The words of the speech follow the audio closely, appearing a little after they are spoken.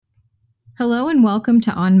Hello and welcome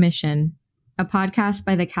to On Mission, a podcast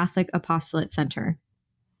by the Catholic Apostolate Center.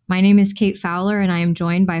 My name is Kate Fowler and I am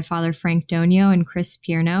joined by Father Frank Donio and Chris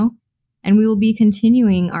Pierno, and we will be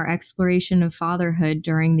continuing our exploration of fatherhood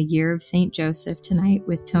during the year of St. Joseph tonight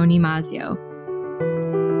with Tony Mazzio.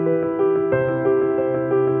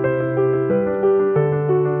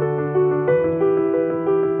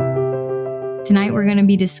 Tonight, we're going to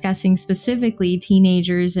be discussing specifically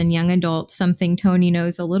teenagers and young adults, something Tony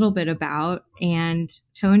knows a little bit about. And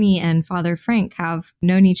Tony and Father Frank have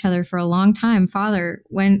known each other for a long time. Father,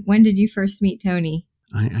 when did you first meet Tony?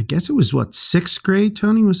 I guess it was, sixth grade,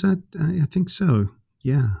 Tony? Was that? I think so.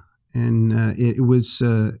 Yeah. And it was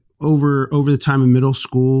over the time of middle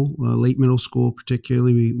school, late middle school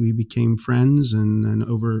particularly, we became friends, and then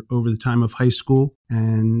over the time of high school.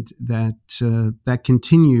 And that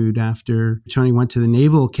continued after Tony went to the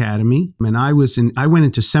Naval Academy, and I went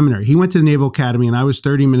into seminary. He went to the Naval Academy, and I was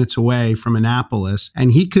 30 minutes away from Annapolis,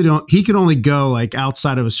 and he could only go like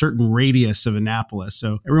outside of a certain radius of Annapolis.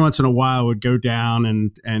 So every once in a while, I would go down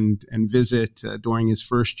and visit during his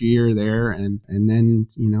first year there, and then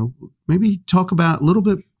maybe talk about a little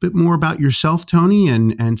bit more about yourself, Tony,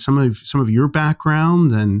 and some of your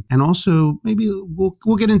background, and also maybe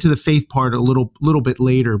we'll get into the faith part a little bit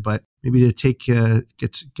later, but maybe to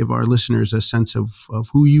give our listeners a sense of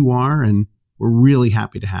who you are, and we're really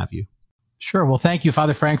happy to have you. Sure. Well, thank you,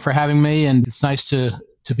 Father Frank, for having me, and it's nice to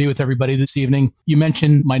be with everybody this evening. You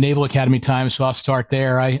mentioned my Naval Academy time, so I'll start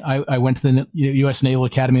there. I went to the U.S. Naval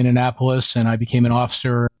Academy in Annapolis, and I became an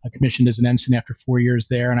officer. I commissioned as an ensign after 4 years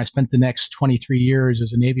there, and I spent the next 23 years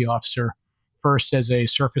as a Navy officer, first as a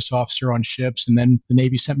surface officer on ships, and then the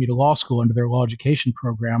Navy sent me to law school under their law education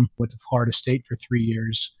program. Went to Florida State for 3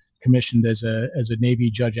 years, commissioned as a Navy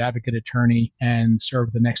judge advocate attorney, and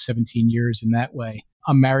served the next 17 years in that way.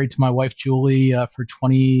 I'm married to my wife, Julie, for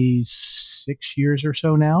 26 years or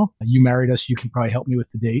so now. You married us. You can probably help me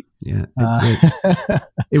with the date. Yeah.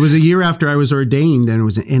 It was a year after I was ordained, and it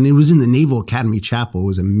was in the Naval Academy Chapel. It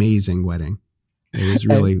was an amazing wedding. It was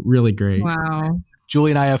really, really great. Wow. Julie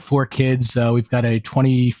and I have 4 kids. We've got a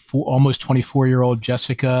almost 24-year-old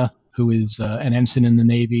Jessica, who is an ensign in the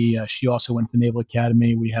Navy. She also went to the Naval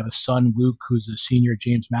Academy. We have a son, Luke, who's a senior at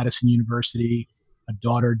James Madison University, a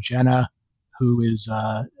daughter, Jenna, who is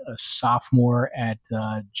a sophomore at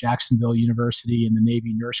Jacksonville University in the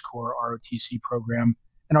Navy Nurse Corps ROTC program.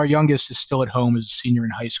 And our youngest is still at home as a senior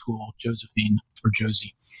in high school, Josephine, or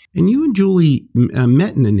Josie. And you and Julie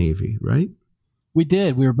met in the Navy, right? We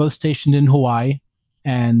did. We were both stationed in Hawaii.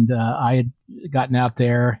 And I had gotten out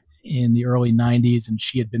there in the early 90s, and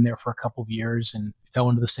she had been there for a couple of years, and fell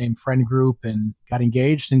into the same friend group and got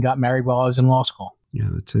engaged and got married while I was in law school. Yeah,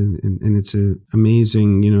 it's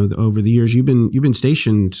amazing. Over the years, you've been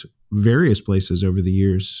stationed various places over the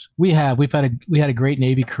years. We have. We had a great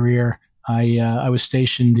Navy career. I was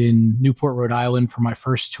stationed in Newport, Rhode Island for my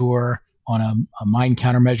first tour on a mine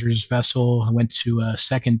countermeasures vessel. I went to a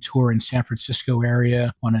second tour in San Francisco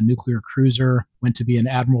area on a nuclear cruiser, went to be an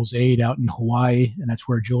admiral's aide out in Hawaii, and that's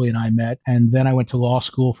where Julie and I met. And then I went to law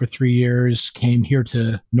school for 3 years, came here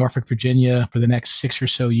to Norfolk, Virginia for the next 6 or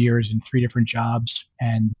so years in 3 different jobs,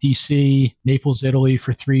 and DC, Naples, Italy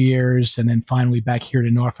for 3 years, and then finally back here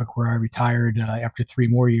to Norfolk, where I retired after 3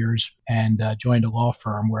 more years and joined a law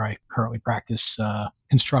firm where I currently practice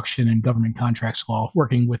construction and government contracts law,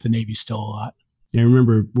 working with the Navy still a lot. Yeah, I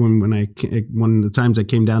remember one of the times I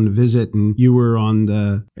came down to visit, and you were on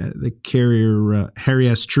the carrier Harry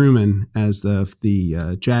S. Truman as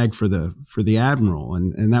the JAG for the Admiral,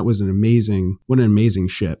 and that was an amazing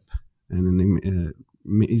ship and an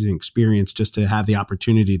amazing experience just to have the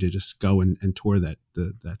opportunity to just go and tour that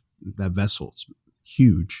vessel. It's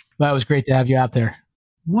huge. Well, it was great to have you out there.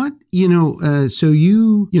 What, so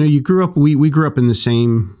you grew up, we grew up in the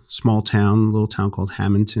same small town, a little town called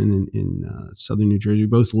Hamilton in southern New Jersey. We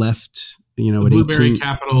both left, the blueberry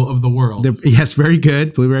capital of the world. Yes, very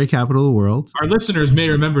good. Blueberry capital of the world. Our listeners may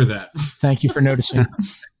remember that. Thank you for noticing.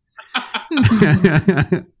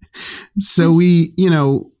 So we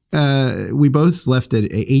both left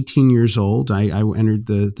at 18 years old. I entered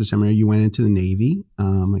the seminary. You went into the Navy.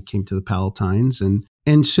 I came to the Palatines,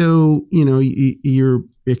 and so, your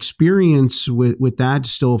experience with that,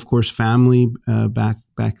 still, of course, family back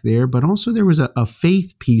there, but also there was a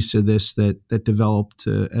faith piece of this that developed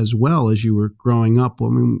as well as you were growing up. I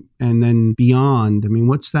mean, and then beyond. I mean,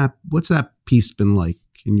 what's that piece been like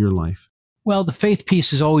in your life? Well, the faith piece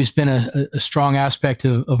has always been a strong aspect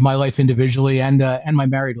of my life individually and my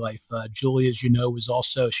married life. Julie, as you know,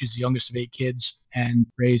 she's the youngest of 8 kids and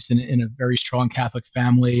raised in a very strong Catholic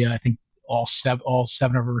family. I think all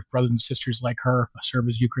seven of her brothers and sisters like her serve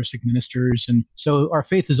as Eucharistic ministers. And so our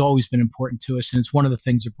faith has always been important to us. And it's one of the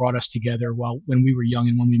things that brought us together when we were young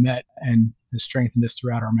and when we met, and has strengthened us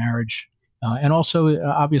throughout our marriage. And also,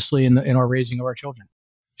 obviously, in our raising of our children.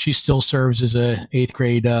 She still serves as a 8th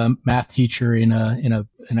grade math teacher in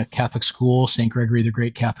a Catholic school, St. Gregory the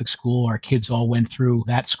Great Catholic School. Our kids all went through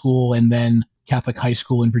that school and then Catholic high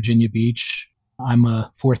school in Virginia Beach. I'm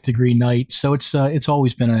a 4th degree knight, so it's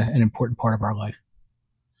always been an important part of our life.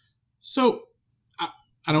 So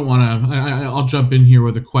I don't want to. I'll jump in here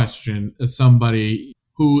with a question as somebody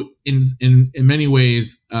who in many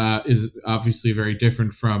ways is obviously very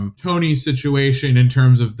different from Tony's situation in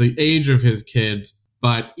terms of the age of his kids.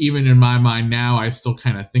 But even in my mind now, I still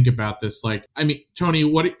kind of think about this. Like, I mean, Tony,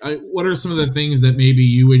 what are some of the things that maybe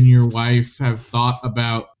you and your wife have thought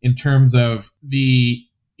about in terms of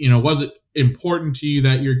was it important to you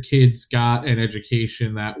that your kids got an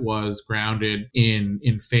education that was grounded in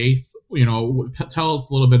faith? Tell us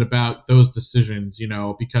a little bit about those decisions,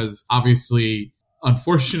 because obviously,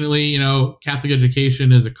 unfortunately, Catholic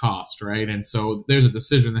education is a cost, right? And so there's a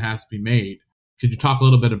decision that has to be made. Could you talk a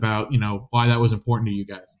little bit about, why that was important to you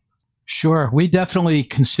guys? Sure. We definitely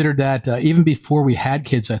considered that even before we had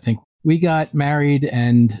kids, I think. We got married,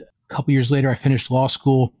 and a couple years later, I finished law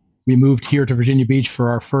school. We moved here to Virginia Beach for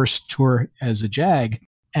our first tour as a JAG,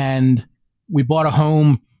 and we bought a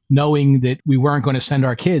home knowing that we weren't going to send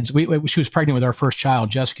our kids. She was pregnant with our first child,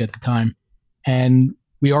 Jessica, at the time, and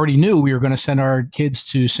we already knew we were going to send our kids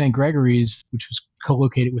to St. Gregory's, which was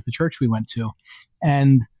co-located with the church we went to.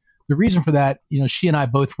 And the reason for that, she and I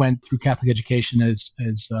both went through Catholic education as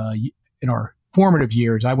in our formative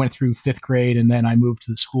years. I went through 5th grade, and then I moved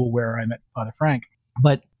to the school where I met Father Frank.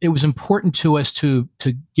 But it was important to us to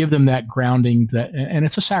give them that grounding, and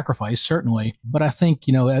it's a sacrifice, certainly. But I think,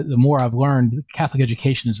 the more I've learned, Catholic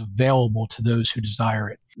education is available to those who desire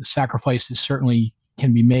it. The sacrifices certainly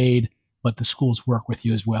can be made, but the schools work with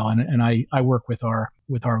you as well. And I work with our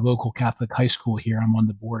local Catholic high school here. I'm on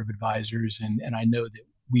the board of advisors, and I know that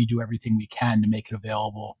we do everything we can to make it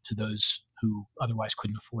available to those who otherwise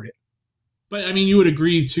couldn't afford it. But I mean, you would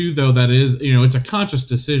agree too, though, that is, it's a conscious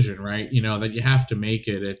decision, right? That you have to make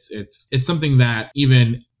it. It's something that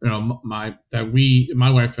even, my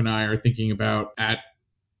wife and I are thinking about at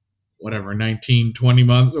whatever, 19, 20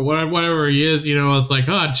 months or whatever he is, it's like,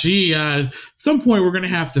 at some point we're going to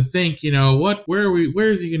have to think,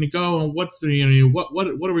 where is he going to go, and what's the, what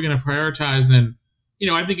are we going to prioritize? And,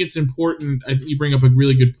 I think it's important. I think you bring up a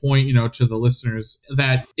really good point, to the listeners,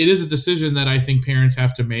 that it is a decision that I think parents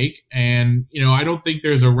have to make. And, I don't think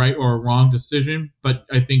there's a right or a wrong decision, but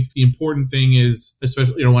I think the important thing is,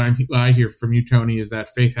 especially, what I hear from you, Tony, is that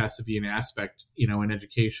faith has to be an aspect, in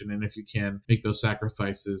education. And if you can make those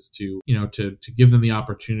sacrifices to give them the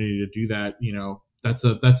opportunity to do that, that's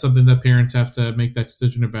something that parents have to make that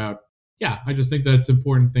decision about. Yeah, I just think that's an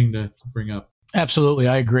important thing to bring up. Absolutely,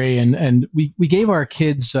 I agree. And we gave our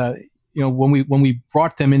kids, when we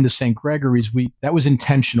brought them into St. Gregory's, that was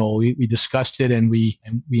intentional. We discussed it, and we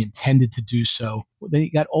intended to do so. When they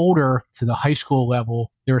got older, to the high school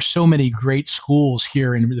level, there are so many great schools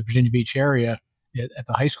here in the Virginia Beach area at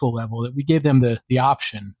the high school level that we gave them the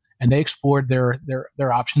option, and they explored their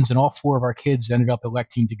options. And all 4 of our kids ended up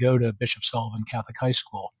electing to go to Bishop Sullivan Catholic High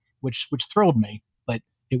School, which thrilled me. But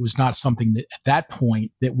it was not something that at that point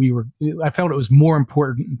that I felt it was more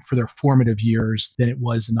important for their formative years than it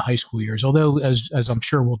was in the high school years. Although, as I'm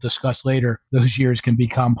sure we'll discuss later, those years can be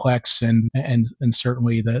complex, and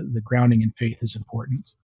certainly the grounding in faith is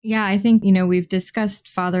important. Yeah, I think, we've discussed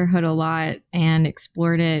fatherhood a lot and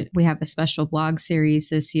explored it. We have a special blog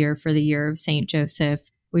series this year for the Year of St. Joseph.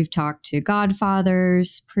 We've talked to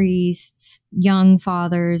godfathers, priests, young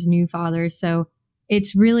fathers, new fathers. So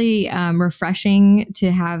it's really refreshing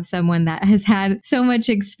to have someone that has had so much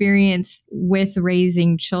experience with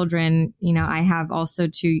raising children. I have also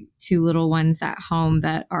two little ones at home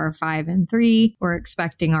that are 5 and 3. We're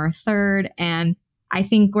expecting our 3rd. And I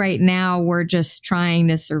think right now we're just trying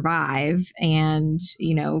to survive and,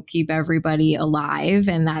 keep everybody alive.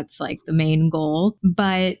 And that's like the main goal.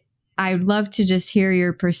 But I'd love to just hear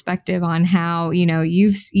your perspective on how,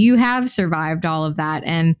 you have survived all of that.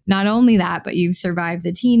 And not only that, but you've survived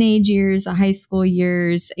the teenage years, the high school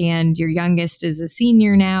years, and your youngest is a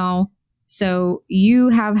senior now. So you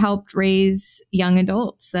have helped raise young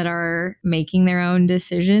adults that are making their own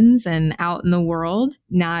decisions and out in the world,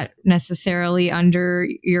 not necessarily under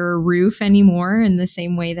your roof anymore in the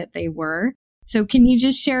same way that they were. So can you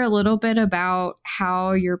just share a little bit about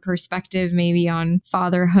how your perspective maybe on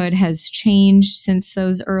fatherhood has changed since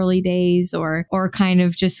those early days, or kind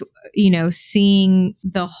of just, seeing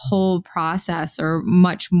the whole process or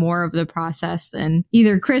much more of the process than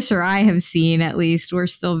either Chris or I have seen? At least we're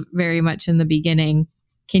still very much in the beginning.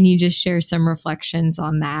 Can you just share some reflections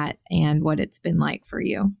on that and what it's been like for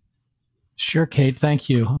you? Sure, Kate. Thank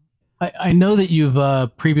you. I know that you've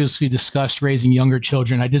previously discussed raising younger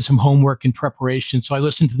children. I did some homework in preparation, so I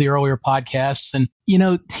listened to the earlier podcasts. And,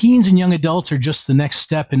 teens and young adults are just the next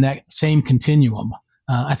step in that same continuum.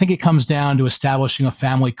 I think it comes down to establishing a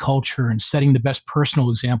family culture and setting the best personal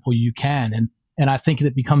example you can. And I think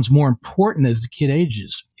it becomes more important as the kid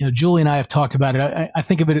ages. Julie and I have talked about it. I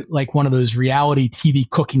think of it like one of those reality TV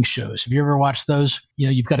cooking shows. Have you ever watched those?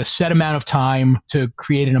 You've got a set amount of time to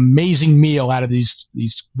create an amazing meal out of these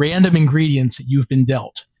random ingredients that you've been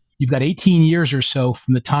dealt. You've got 18 years or so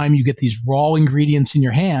from the time you get these raw ingredients in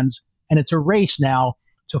your hands, and it's a race now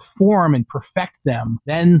to form and perfect them.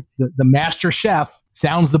 Then the master chef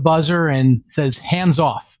sounds the buzzer and says, hands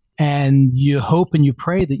off. And you hope and you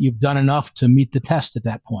pray that you've done enough to meet the test at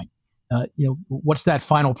that point. What's that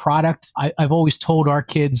final product? I've always told our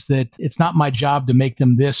kids that it's not my job to make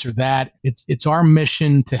them this or that. It's our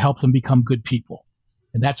mission to help them become good people.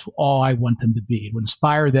 And that's all I want them to be. It would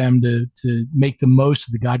inspire them to make the most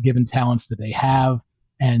of the God-given talents that they have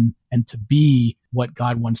and to be what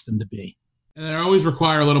God wants them to be. And they always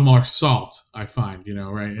require a little more salt, I find,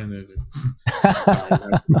 right? And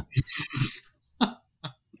sorry.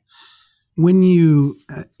 When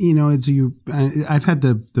I've had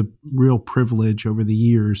the real privilege over the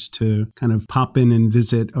years to kind of pop in and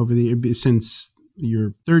visit since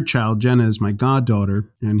your third child, Jenna, is my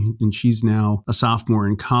goddaughter, and she's now a sophomore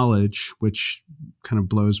in college, which kind of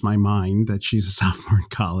blows my mind that she's a sophomore in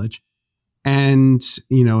college. And,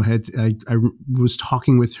 I was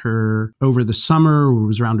talking with her over the summer. It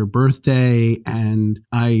was around her birthday, and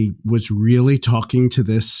I was really talking to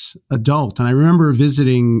this adult. And I remember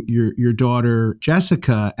visiting your daughter,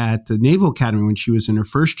 Jessica, at the Naval Academy when she was in her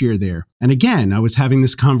first year there. And again, I was having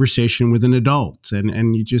this conversation with an adult,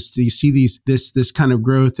 and you see this kind of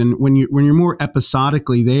growth. And when you're more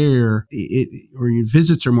episodically there, or your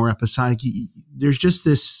visits are more episodic, there's just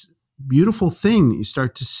this beautiful thing that you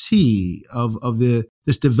start to see of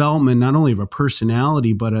this development, not only of a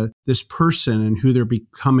personality, but this person and who they're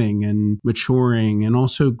becoming and maturing, and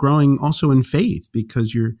also growing also in faith,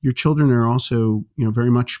 because your children are also, very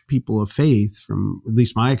much people of faith, from at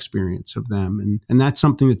least my experience of them. And that's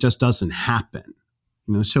something that just doesn't happen.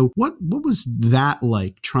 So what was that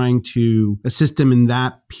like, trying to assist them in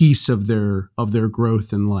that piece of their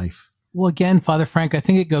growth in life? Well, again, Father Frank, I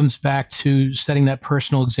think it comes back to setting that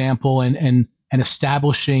personal example and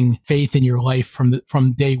establishing faith in your life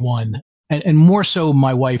from day one, and more so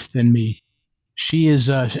my wife than me. She is,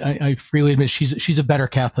 I freely admit, she's a better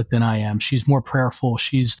Catholic than I am. She's more prayerful.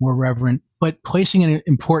 She's more reverent. But placing an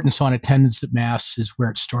importance on attendance at Mass is where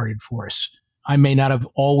it started for us. I may not have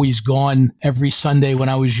always gone every Sunday when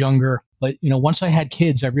I was younger, but once I had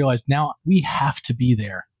kids, I realized now we have to be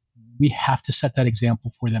there. We have to set that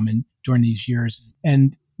example for them during these years.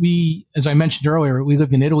 And we, as I mentioned earlier, we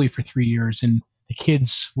lived in Italy for 3 years, and the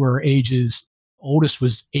kids were ages, oldest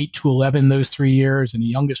was 8 to 11 those 3 years, and the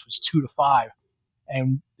youngest was 2 to 5.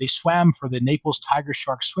 And they swam for the Naples Tiger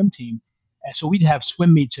Shark swim team. And so we'd have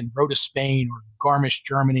swim meets in Rota, Spain, or Garmisch,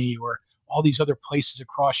 Germany, or all these other places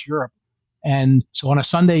across Europe. And so on a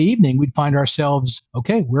Sunday evening, we'd find ourselves,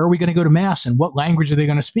 okay, where are we going to go to Mass, and what language are they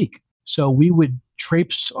going to speak? So we would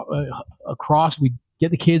traipse across. We'd get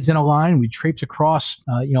the kids in a line. We'd traipse across,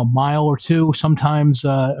 a mile or two, sometimes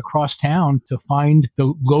across town, to find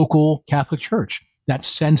the local Catholic church. That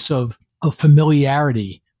sense of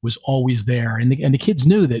familiarity was always there, and the kids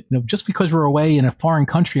knew that just because we're away in a foreign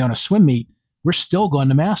country on a swim meet, we're still going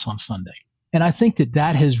to Mass on Sunday. And I think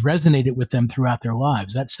that has resonated with them throughout their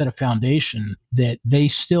lives. That set a foundation that they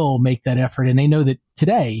still make that effort, and they know that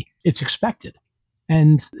today it's expected.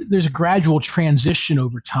 And there's a gradual transition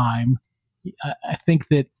over time. I think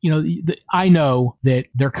that, I know that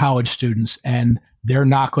they're college students and they're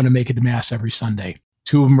not going to make it to Mass every Sunday.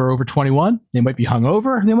 2 of them are over 21. They might be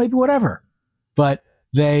hungover. They might be whatever. But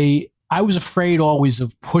I was afraid always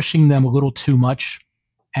of pushing them a little too much.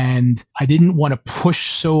 And I didn't want to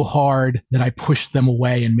push so hard that I pushed them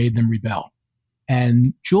away and made them rebel.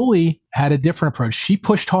 And Julie had a different approach. She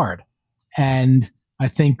pushed hard. And I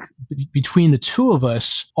think between the two of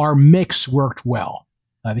us, our mix worked well.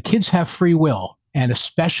 The kids have free will, and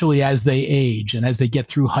especially as they age and as they get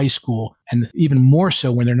through high school, and even more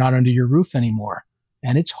so when they're not under your roof anymore.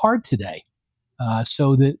 And it's hard today.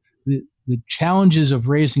 So that the challenges of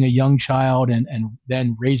raising a young child and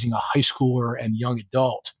then raising a high schooler and young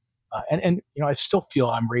adult. And I still feel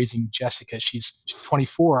I'm raising Jessica. She's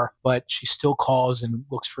 24, but she still calls and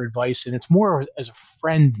looks for advice. And it's more as a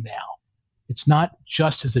friend now. It's not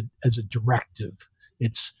just as a directive.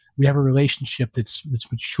 We have a relationship that's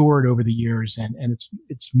matured over the years, and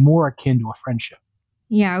it's more akin to a friendship.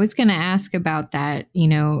 Yeah, I was going to ask about that.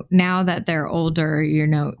 Now that they're older,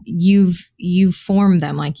 you've formed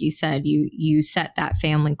them, like you said. You set that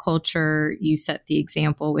family culture. You set the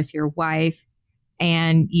example with your wife,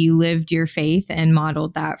 and you lived your faith and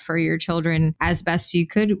modeled that for your children as best you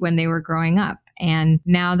could when they were growing up. And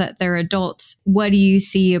now that they're adults, what do you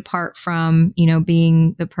see apart from,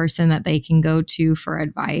 being the person that they can go to for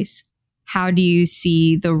advice? How do you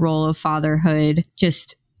see the role of fatherhood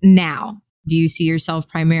just now? Do you see yourself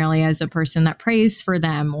primarily as a person that prays for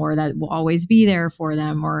them or that will always be there for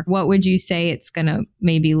them? Or what would you say it's going to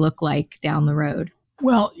maybe look like down the road?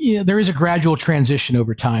 Well, there is a gradual transition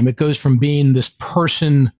over time. It goes from being this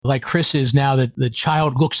person like Chris is now that the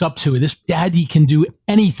child looks up to. This daddy can do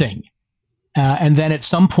anything. And then at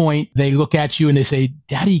some point they look at you and they say,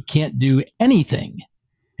 Daddy can't do anything.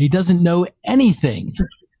 He doesn't know anything.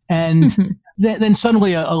 And then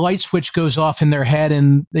suddenly a light switch goes off in their head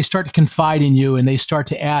and they start to confide in you and they start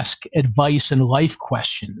to ask advice and life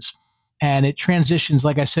questions. And it transitions,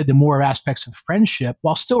 like I said, to more aspects of friendship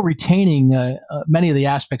while still retaining many of the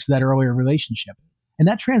aspects of that earlier relationship. And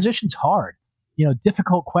that transition's hard.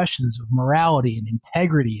 Difficult questions of morality and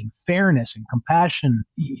integrity and fairness and compassion.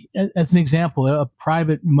 As an example, a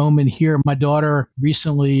private moment here, my daughter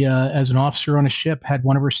recently, as an officer on a ship, had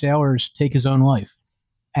one of her sailors take his own life.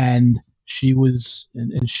 And she was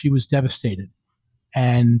devastated.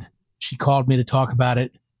 And she called me to talk about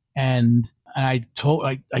it. And I told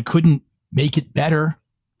I couldn't make it better.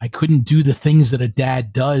 I couldn't do the things that a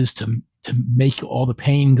dad does to make all the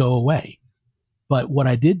pain go away. But what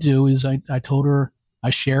I did do is I told her, I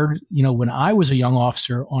shared, when I was a young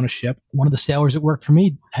officer on a ship, one of the sailors that worked for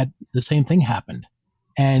me had the same thing happened.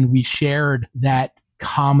 And we shared that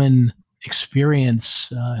common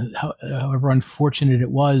experience, however unfortunate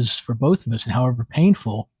it was for both of us and however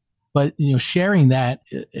painful. But, sharing that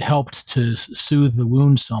helped to soothe the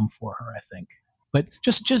wound some for her, I think. But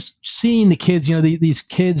just seeing the kids, these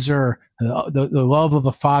kids are, the love of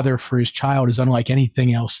a father for his child is unlike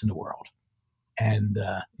anything else in the world. And,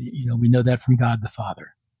 we know that from God the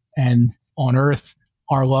Father. And on earth,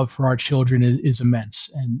 our love for our children is immense.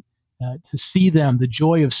 And to see them, the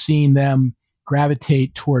joy of seeing them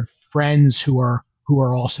gravitate toward friends who are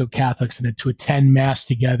also Catholics and to attend Mass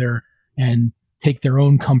together and take their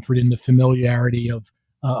own comfort in the familiarity of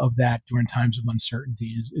that during times of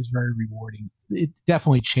uncertainty is very rewarding. It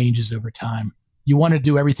definitely changes over time. You want to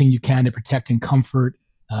do everything you can to protect and comfort,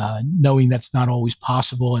 knowing that's not always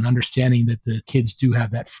possible and understanding that the kids do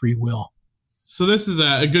have that free will. So this is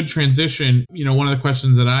a good transition. One of the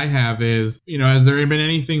questions that I have is, has there been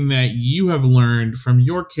anything that you have learned from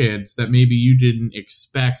your kids that maybe you didn't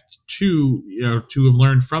expect to have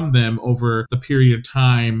learned from them over the period of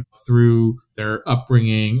time through their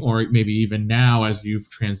upbringing, or maybe even now as you've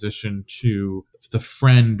transitioned to the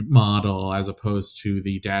friend model as opposed to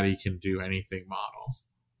the daddy can do anything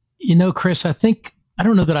model? Chris, I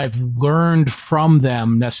don't know that I've learned from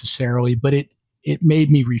them necessarily, but it made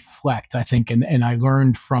me reflect, I think, and I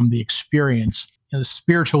learned from the experience, the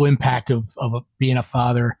spiritual impact of being a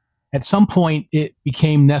father. At some point, it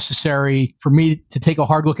became necessary for me to take a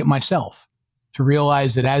hard look at myself, to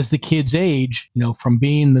realize that as the kids age, from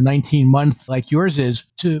being the 19-month like yours is,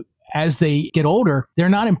 to as they get older, they're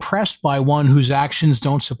not impressed by one whose actions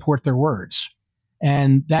don't support their words.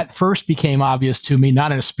 And that first became obvious to me,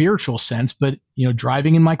 not in a spiritual sense, but,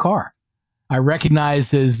 driving in my car. I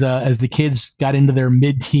recognized as the kids got into their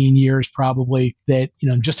mid-teen years, probably that,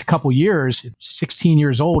 in just a couple years, 16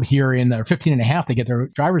 years old here or 15 and a half, they get their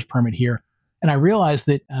driver's permit here. And I realized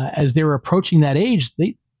that as they were approaching that age,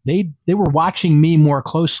 they were watching me more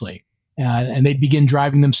closely, and they'd begin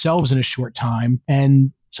driving themselves in a short time.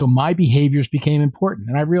 And so my behaviors became important.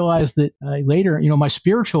 And I realized that later, my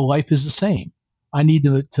spiritual life is the same. I need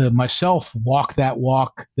to myself walk that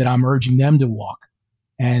walk that I'm urging them to walk.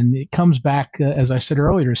 And it comes back, as I said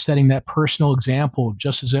earlier, setting that personal example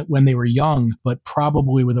just as when they were young, but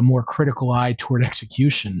probably with a more critical eye toward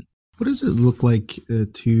execution. What does it look like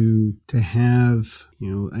to have,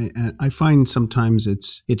 I find sometimes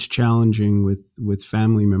it's challenging with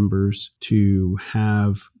family members to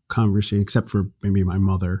have conversation, except for maybe my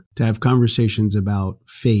mother, to have conversations about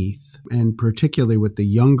faith, and particularly with the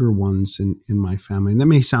younger ones in my family. And that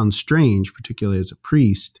may sound strange, particularly as a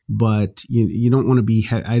priest, but you don't want to be,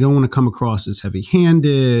 I don't want to come across as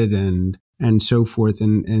heavy-handed and so forth.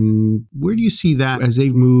 And where do you see that as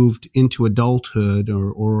they've moved into adulthood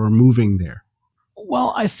or are moving there?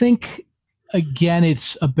 Well, I think, again,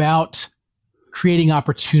 it's about creating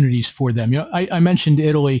opportunities for them. I mentioned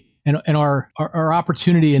Italy, and our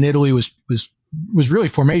opportunity in Italy was really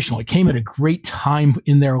formational. It came at a great time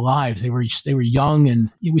in their lives. They were young, and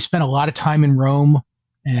we spent a lot of time in Rome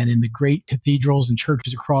and in the great cathedrals and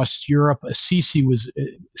churches across Europe. Assisi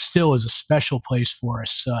still is a special place for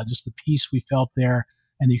us. Just the peace we felt there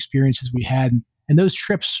and the experiences we had. And those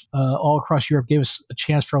trips all across Europe gave us a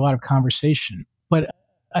chance for a lot of conversation. But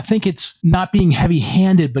I think it's not being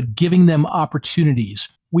heavy-handed, but giving them opportunities.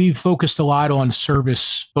 We've focused a lot on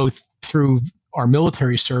service, both through our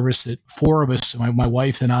military service, that 4 of us, my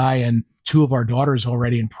wife and I, and 2 of our daughters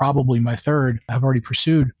already, and probably my third, have already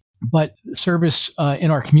pursued, but service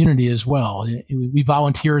in our community as well. We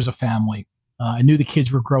volunteer as a family. I knew the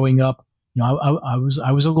kids were growing up. I was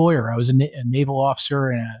a lawyer. I was a naval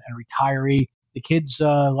officer and a retiree. The kids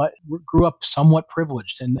grew up somewhat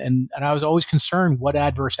privileged, and I was always concerned what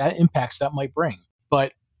adverse impacts that might bring.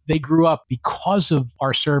 But they grew up because of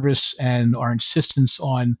our service and our insistence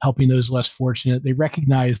on helping those less fortunate. They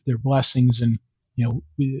recognized their blessings, and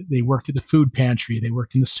they worked at the food pantry, they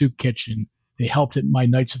worked in the soup kitchen, they helped at my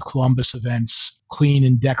Knights of Columbus events, clean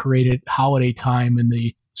and decorate at holiday time in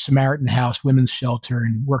the Samaritan House women's shelter,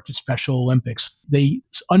 and worked at Special Olympics. They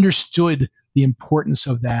understood the importance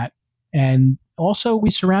of that. And also,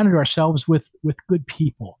 we surrounded ourselves with good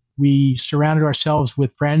people. We surrounded ourselves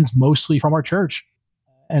with friends, mostly from our church.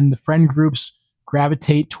 And the friend groups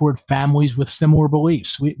gravitate toward families with similar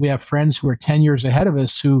beliefs. We have friends who are 10 years ahead of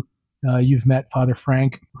us who you've met, Father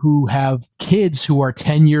Frank, who have kids who are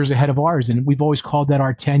 10 years ahead of ours. And we've always called that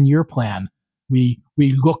our 10-year plan. We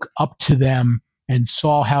look up to them and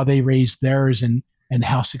saw how they raised theirs and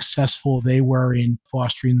how successful they were in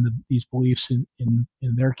fostering these beliefs in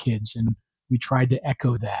their kids. And we tried to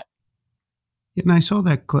echo that. And I saw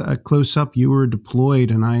that close up. You were deployed,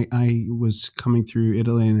 and I was coming through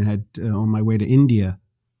Italy and had on my way to India,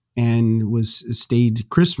 and stayed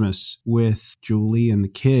Christmas with Julie and the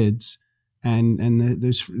kids, and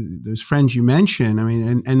those friends you mentioned. I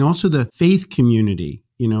mean, and also the faith community,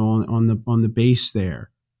 on the base there.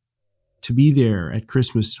 To be there at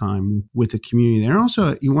Christmas time with the community there. And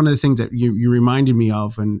also, one of the things that you reminded me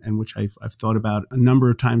of, and which I've thought about a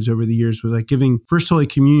number of times over the years, was like giving First Holy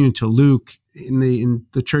Communion to Luke in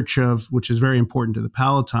the church of, which is very important to the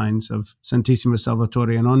Palatines, of Santissimo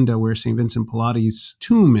Salvatore in Onda, where St. Vincent Pallott's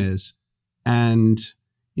tomb is. And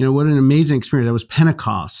what an amazing experience. That was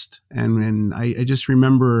Pentecost. And I just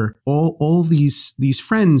remember all these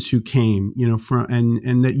friends who came, from,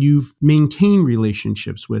 and that you've maintained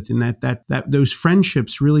relationships with, and that those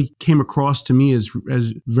friendships really came across to me as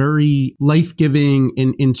very life-giving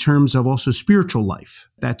in terms of also spiritual life,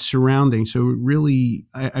 that surrounding. So really,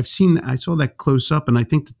 I saw that close up, and I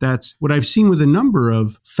think that's what I've seen with a number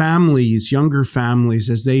of families, younger families,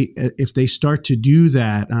 if they start to do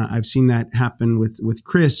that. I've seen that happen with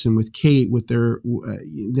Chris and with Kate, with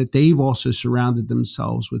that they've also surrounded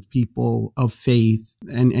themselves with people of faith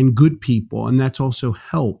and good people, and that's also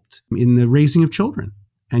helped in the raising of children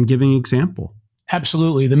and giving example.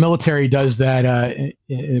 Absolutely. The military does that.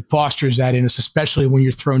 It fosters that in us, especially when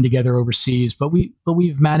you're thrown together overseas. But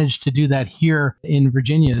we've managed to do that here in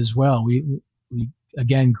Virginia as well. We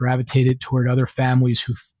again gravitated toward other families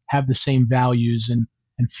who have the same values and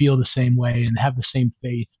feel the same way and have the same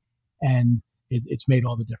faith. And it's made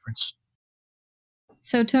all the difference.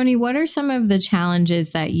 So, Tony, what are some of the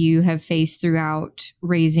challenges that you have faced throughout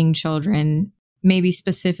raising children, maybe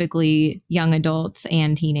specifically young adults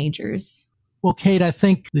and teenagers? Well, Kate, I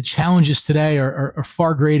think the challenges today are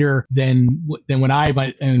far greater than when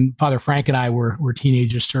and Father Frank and I were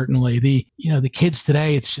teenagers. Certainly, the kids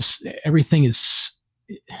today, it's just everything it's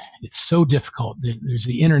so difficult. There's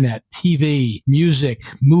the internet, TV, music,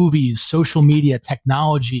 movies, social media,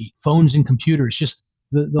 technology, phones and computers. Just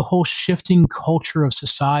the whole shifting culture of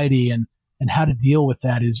society and how to deal with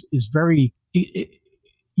that is very.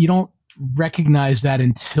 You don't recognize that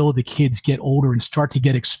until the kids get older and start to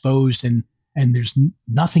get exposed, and there's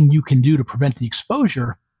nothing you can do to prevent the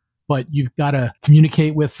exposure, but you've got to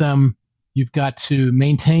communicate with them. You've got to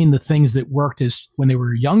maintain the things that worked as when they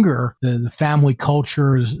were younger, the family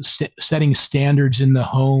culture, setting standards in the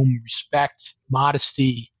home, respect,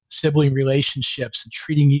 modesty, sibling relationships, and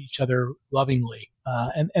treating each other lovingly.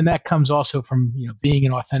 And that comes also from being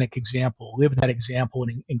an authentic example. Live that example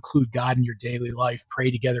and include God in your daily life.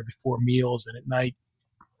 Pray together before meals and at night.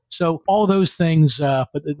 So all those things, but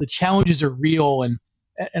the challenges are real. And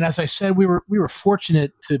as I said, we were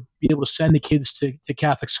fortunate to be able to send the kids to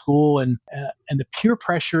Catholic school, and the peer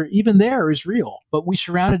pressure even there is real. But we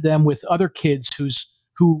surrounded them with other kids whose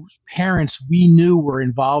parents we knew were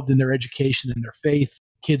involved in their education and their faith.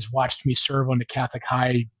 Kids watched me serve on the Catholic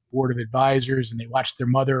High Board of Advisors, and they watched their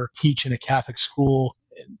mother teach in a Catholic school.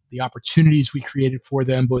 And the opportunities we created for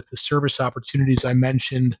them, both the service opportunities I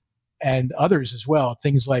mentioned and others as well.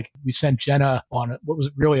 Things like we sent Jenna on what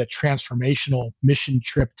was really a transformational mission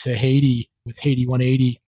trip to Haiti with Haiti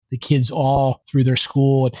 180. The kids all, through their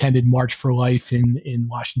school, attended March for Life in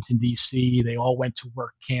Washington, D.C. They all went to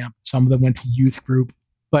work camp. Some of them went to youth group.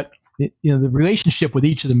 But the relationship with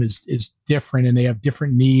each of them is different, and they have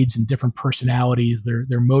different needs and different personalities.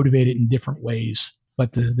 They're motivated in different ways.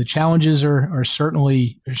 But the challenges are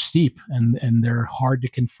certainly steep, and they're hard to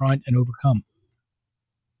confront and overcome.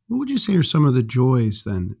 What would you say are some of the joys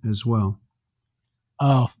then as well?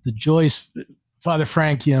 Oh, the joys, Father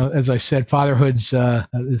Frank, as I said, fatherhood's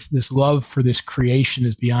this love for this creation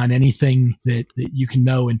is beyond anything that you can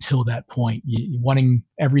know until that point. You wanting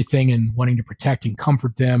everything and wanting to protect and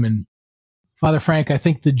comfort them. And Father Frank, I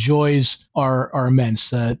think the joys are immense.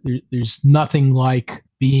 There's nothing like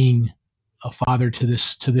being a father to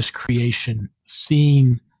this creation,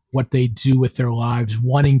 seeing what they do with their lives,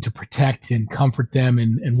 wanting to protect and comfort them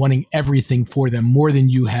and wanting everything for them more than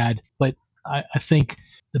you had. But I think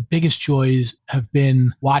the biggest joys have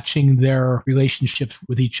been watching their relationships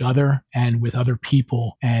with each other and with other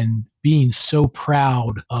people, and being so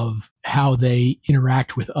proud of how they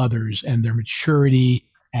interact with others and their maturity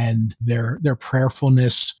and their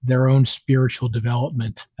prayerfulness, their own spiritual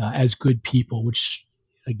development as good people, which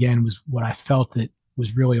again was what I felt that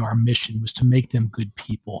was really our mission, was to make them good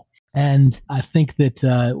people. And I think that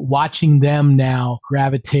watching them now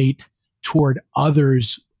gravitate toward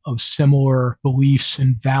others of similar beliefs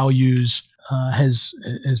and values has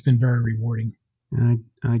been very rewarding.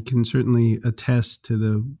 I can certainly attest to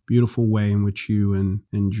the beautiful way in which you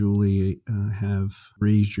and Julie have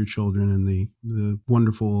raised your children and the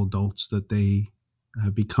wonderful adults that they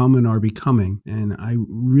have become and are becoming. And I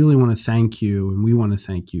really want to thank you, and we want to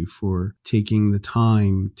thank you for taking the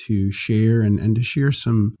time to share and to share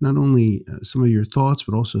some, not only some of your thoughts,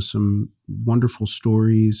 but also some wonderful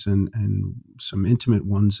stories and some intimate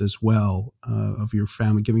ones as well of your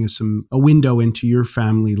family, giving us a window into your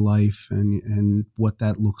family life and what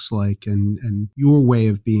that looks like and your way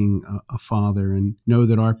of being a father. And know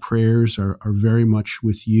that our prayers are very much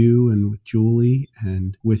with you and with Julie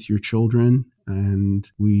and with your children. And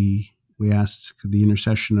we ask the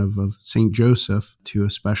intercession of St. Joseph to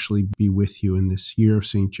especially be with you in this year of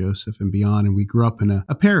St. Joseph and beyond. And we grew up in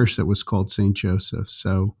a parish that was called St. Joseph.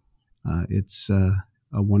 So it's a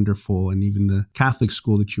wonderful, and even the Catholic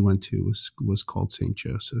school that you went to was called St.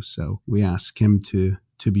 Joseph. So we ask him to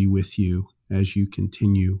be with you as you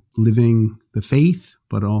continue living the faith,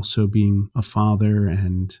 but also being a father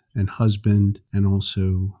and husband, and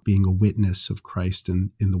also being a witness of Christ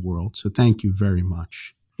in the world. So thank you very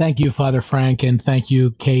much. Thank you, Father Frank, and thank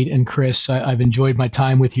you, Kate and Chris. I've enjoyed my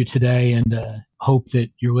time with you today, and hope that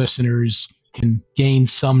your listeners can gain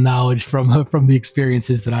some knowledge from the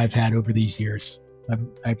experiences that I've had over these years.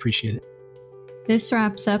 I appreciate it. This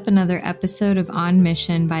wraps up another episode of On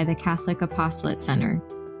Mission by the Catholic Apostolate Center.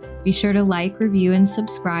 Be sure to like, review, and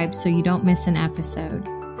subscribe so you don't miss an episode.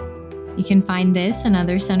 You can find this and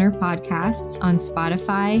other Center podcasts on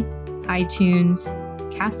Spotify, iTunes,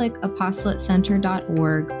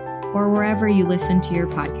 CatholicApostolatecenter.org, or wherever you listen to your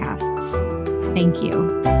podcasts. Thank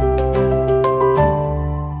you.